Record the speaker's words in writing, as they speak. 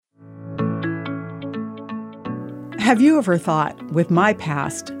Have you ever thought, with my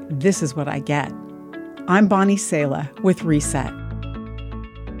past, this is what I get? I'm Bonnie Sala with Reset.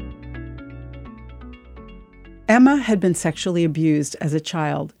 Emma had been sexually abused as a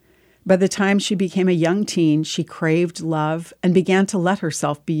child. By the time she became a young teen, she craved love and began to let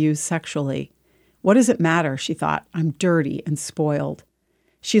herself be used sexually. What does it matter, she thought, I'm dirty and spoiled.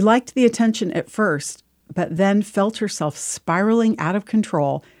 She liked the attention at first, but then felt herself spiraling out of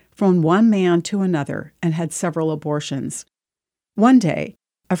control from one man to another and had several abortions. One day,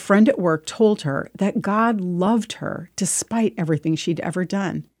 a friend at work told her that God loved her despite everything she'd ever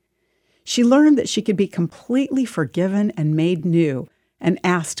done. She learned that she could be completely forgiven and made new and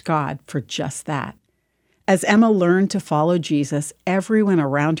asked God for just that. As Emma learned to follow Jesus, everyone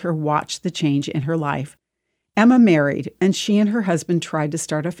around her watched the change in her life. Emma married, and she and her husband tried to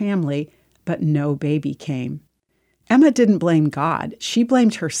start a family, but no baby came. Emma didn't blame God. She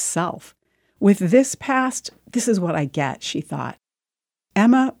blamed herself. With this past, this is what I get, she thought.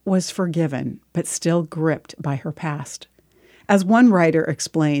 Emma was forgiven, but still gripped by her past. As one writer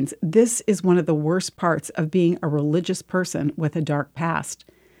explains, this is one of the worst parts of being a religious person with a dark past.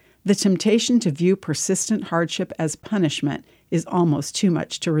 The temptation to view persistent hardship as punishment is almost too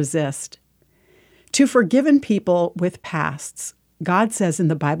much to resist. To forgiven people with pasts, God says in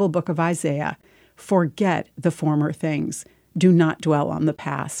the Bible book of Isaiah, forget the former things. Do not dwell on the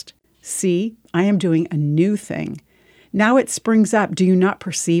past. See, I am doing a new thing. Now it springs up. Do you not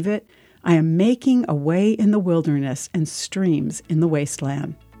perceive it? I am making a way in the wilderness and streams in the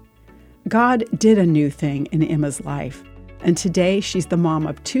wasteland. God did a new thing in Emma's life, and today she's the mom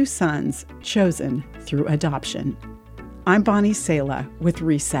of 2 sons chosen through adoption. I'm Bonnie Sala with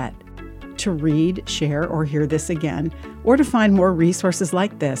Reset. To read, share, or hear this again, or to find more resources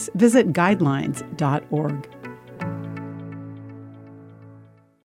like this, visit guidelines.org.